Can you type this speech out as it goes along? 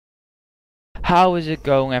How is it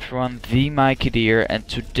going, everyone? The Mikey here, and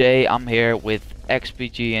today I'm here with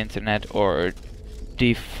XPG Internet or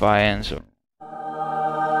Dfiance.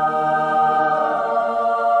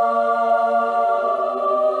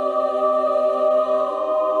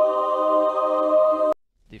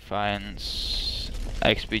 Dfiance,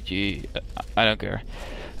 XPG, I don't care.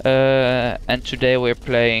 And today we're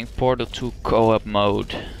playing Portal 2 co-op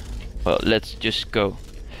mode. Well, let's just go.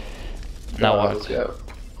 Now what? Let's go.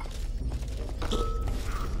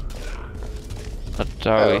 What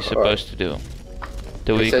are we supposed to do?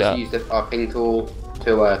 Do we got? Use our ping tool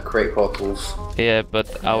to create portals. Yeah,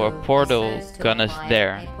 but our portal gun is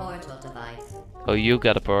there. Oh, you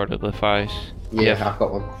got a portal device. Yeah, I've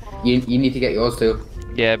got one. You need to get yours too.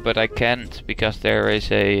 Yeah, but I can't because there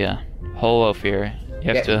is a hole over here.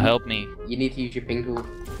 You have to help me. You need to use your ping tool.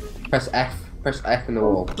 Press F. Press F in the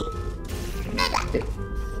wall.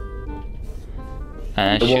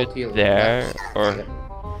 And shoot there, or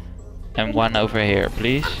and one over here,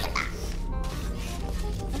 please.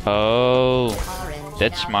 Oh,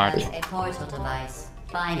 that's smart.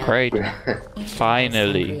 Great.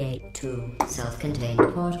 Finally. Create two self-contained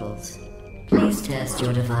portals. Please test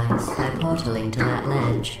your device by portaling to that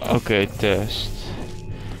ledge. Okay, test.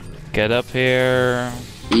 Get up here.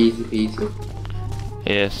 Easy peasy.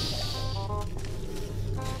 Yes.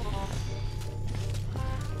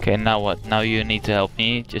 Okay, now what? Now you need to help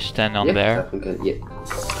me. Just stand on there. Yeah.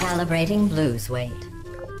 Calibrating blues weight.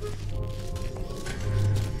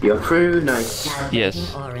 You're through, nice.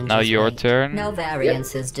 Yes. Now your turn. No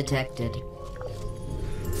variances detected.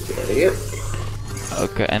 There you go.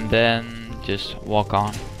 Okay, and then just walk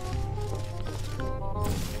on.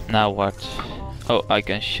 Now what? Oh, I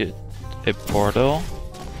can shoot a portal.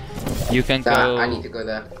 You can go. I need to go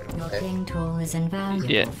there. Your ping tool is invaluable.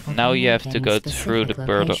 Yeah, now you have to go through the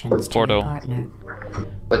portal.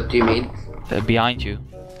 What do you mean? Behind you.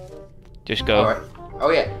 Just go. Alright.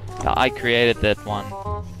 Oh yeah. I created that one.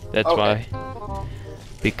 That's Okay. why.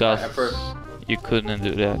 Because you couldn't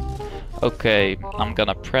do that. Okay, I'm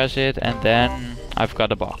gonna press it and then I've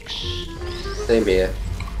got a box. Same here.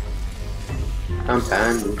 I'm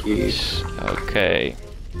confused. Okay.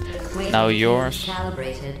 Now yours.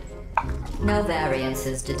 Calibrated. No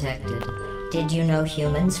variances detected. Did you know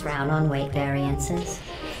humans frown on weight variances?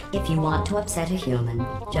 If you want to upset a human,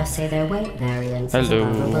 just say their weight variance is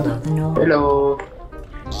above or below the norm. Hello.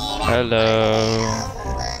 Hello.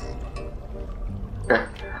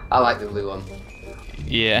 I like the blue one.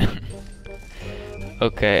 Yeah.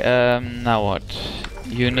 Okay, now what?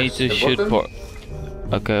 You need to shoot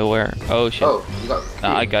Okay, where? Oh shit. Oh, you got No,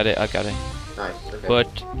 I got it. Nice, okay.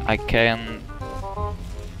 But I can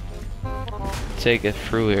take it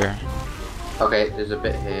through here. Okay, there's a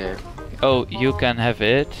bit here. Oh, you can have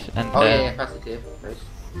it, and Oh then yeah, pass it here.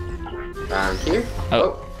 Nice. Thank you.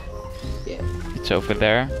 Oh. Yeah. It's over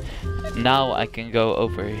there. Now I can go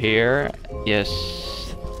over here. Yes.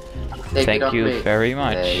 Thank you very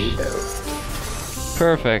much. There you go.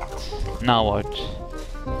 Perfect. Now what?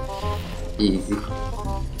 Easy.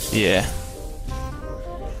 Yeah.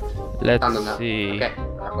 Let's Stand on that. see. Okay,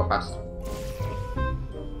 I've got past.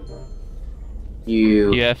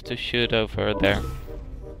 You have to shoot over there.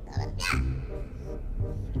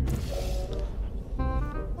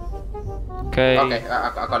 Okay. Okay,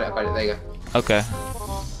 I got it, there you go. Okay.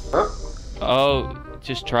 Huh? Oh,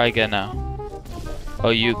 just try again now. Oh,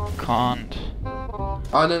 you can't.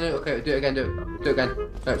 Oh no, okay, do it again, do it again.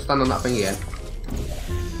 No, stand on that thing again.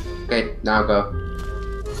 Okay, now go.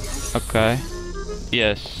 Okay.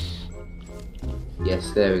 Yes.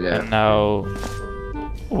 Yes, there we go. And now,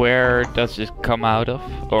 where does it come out of,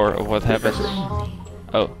 or what happens?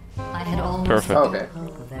 Oh, I had almost perfect. no Okay.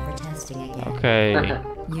 hope of ever testing again. Okay.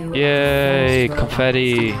 You Yay, are the first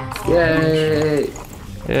confetti. robot to pass Yay!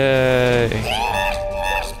 Yay!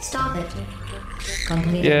 Stop it.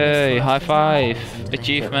 Completed Yay! this High five! and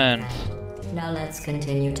Achievement. Now let's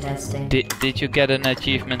continue testing. Did you get an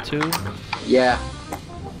achievement too? Yeah.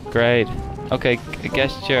 Great. Okay,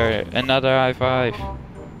 gesture. Another high five.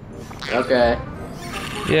 Okay.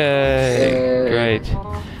 Yay! Yay. Great.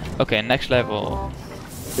 Okay, next level.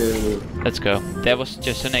 2. Let's go. That was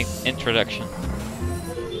just an introduction.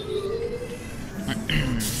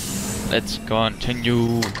 Let's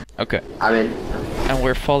continue. Okay. I'm in. And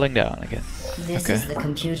we're falling down again. This Okay. is the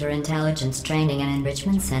Computer Intelligence Training and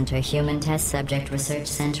Enrichment Center Human Test Subject Research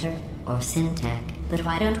Center, or SynTech. But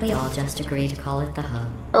why don't we all just agree to call it the Hub?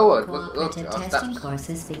 Oh, look, Cooperative our testing steps.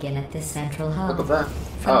 courses begin at this central hub. Look at that.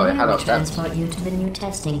 From Oh, it here had we our steps. transport you to the new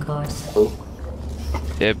testing course. Oh.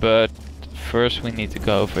 Yeah, but first we need to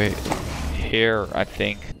go over here, I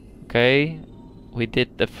think. Okay. we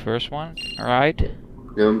did the first one, right?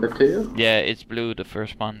 Number 2? Yeah, it's blue, the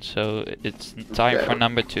first one, so it's time Okay. for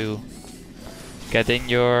number 2. Get in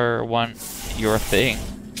your thing.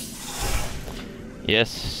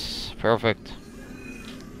 Yes, perfect.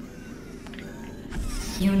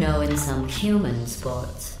 You know, in some human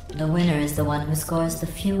sports, the winner is the one who scores the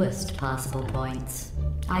fewest possible points.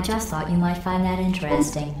 I just thought you might find that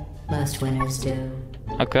interesting. Most winners do.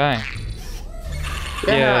 Okay.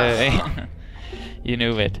 Yeah. Yay. You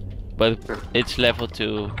knew it. But it's level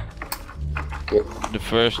 2. Yep. The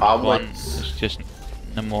first How one much? is just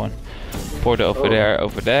number 1. Portal over there,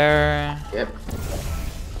 over there. Yep.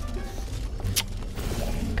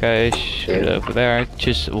 Okay, shoot it over there.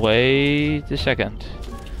 Just wait a second.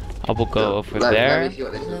 I will go over Let there. me see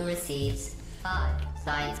what this Blue is. receives 5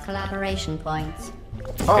 science collaboration points.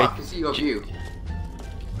 Oh, I Okay. can see your view.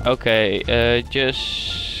 Okay, just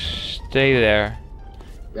stay there.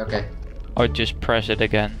 Okay. Or just press it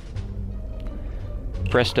again.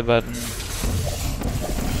 Press the button.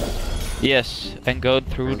 Yes, and go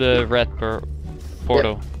through the red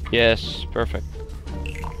portal. Yes, perfect.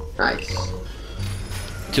 Nice.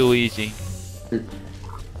 Too easy. Hmm.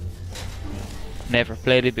 Never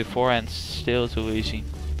played it before and still too easy.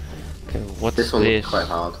 Okay, what's This one this? looks quite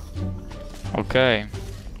hard. Okay.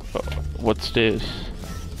 What's this?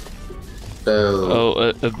 So.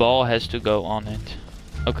 Oh, a ball has to go on it.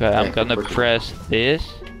 Okay, I'm gonna push it. press this.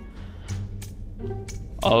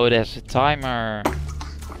 Oh, it has a timer.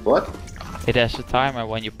 What? It has a timer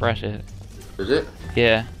when you press it. Is it?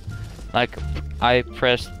 Yeah. Like, I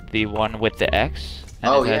pressed the one with the X,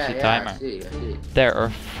 and Oh it has yeah, a yeah. timer. I see. There are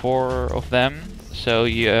 4 of them, so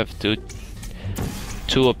you have to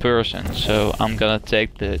a person. So I'm gonna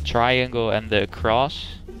take the triangle and the cross,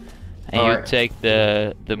 and you Alright. take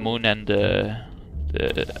the moon and the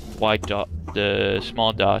white dot, the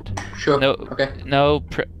small dot. Sure. No, Okay. no,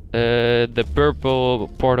 the purple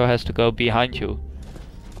portal has to go behind you.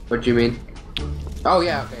 What do you mean? Oh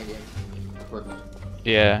yeah. Okay. Yeah. What?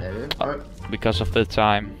 Yeah, There we go. Alright. because of the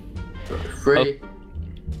time. 3,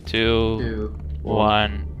 2, 2,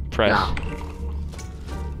 1, press. Now.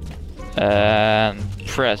 And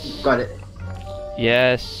press. Got it.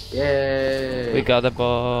 Yes. Yay. We got a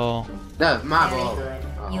ball. No, my Very ball. good.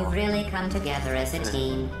 Oh. You've really come together as a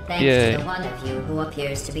team, thanks Yay. to the one of you who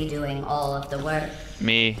appears to be doing all of the work.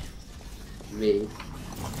 Me. Me.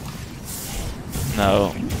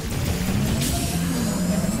 No.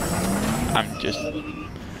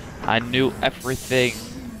 I knew everything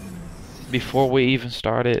before we even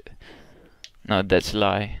started. No, that's a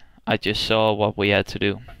lie. I just saw what we had to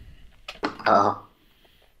do.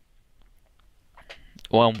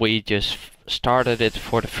 When we just started it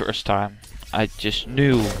for the first time, I just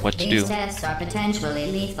knew what to These do. tests are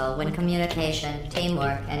potentially lethal when communication,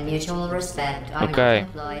 teamwork, and mutual respect are Okay. not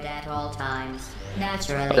employed at all times.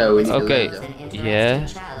 Naturally, So we this need to Okay. is an interesting Yeah.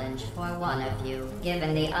 challenge for one of you,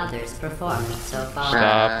 given the other's performance so far.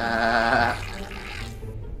 Stop.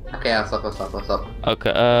 Okay, I'll stop.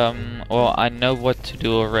 Okay, well, I know what to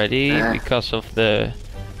do already because of the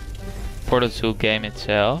Portal 2 game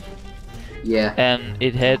itself. Yeah. And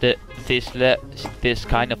it had this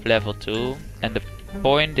kind of level too, and the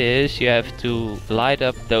point is you have to light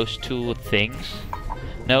up those 2 things.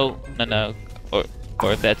 No,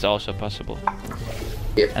 or that's also possible.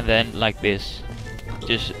 Yep. And then like this,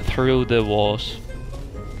 just through the walls.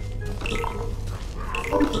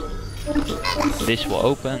 This will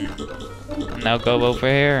open. Now go over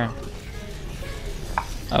here.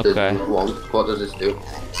 Okay. What does this do?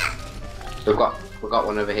 We've got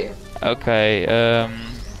one over here. Okay,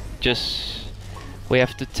 just we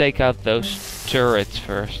have to take out those turrets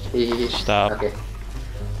first. Stop. Okay.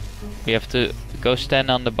 We have to go stand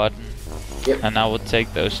on the button. Yep. And I will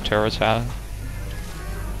take those turrets out.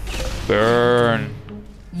 Burn,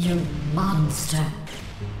 You monster!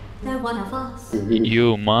 They're one of us.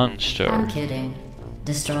 you I'm monster. kidding.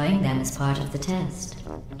 Destroying them is part of the test.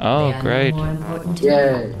 Oh, They are great. no more important to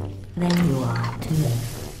Yay. you than you are to me.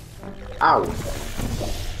 Ow.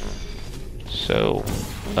 So,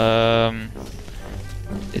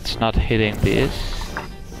 it's not hitting this.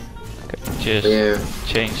 Okay, just Yeah.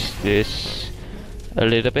 change this a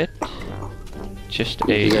little bit. Just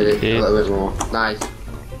You get it a bit. little bit more. Nice.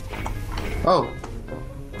 Oh.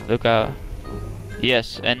 Look out.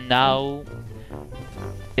 Yes, and now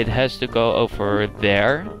it has to go over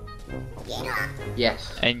there,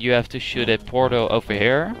 Yes. and you have to shoot a portal over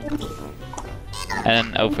here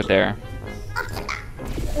and over there.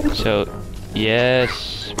 So,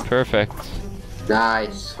 yes, perfect.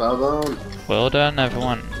 Nice. Well done. Well done,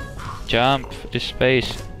 everyone. Jump the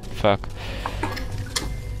space. Fuck.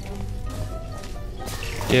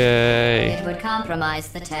 Yay. It would compromise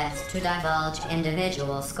the test to divulge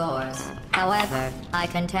individual scores. However, I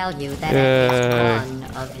can tell you that at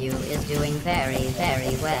least one of you is doing very,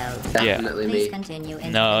 very well. Definitely Please me. continue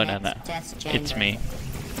into No, the no, next no. test chamber. It's me.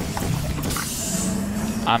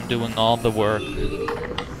 I'm doing all the work.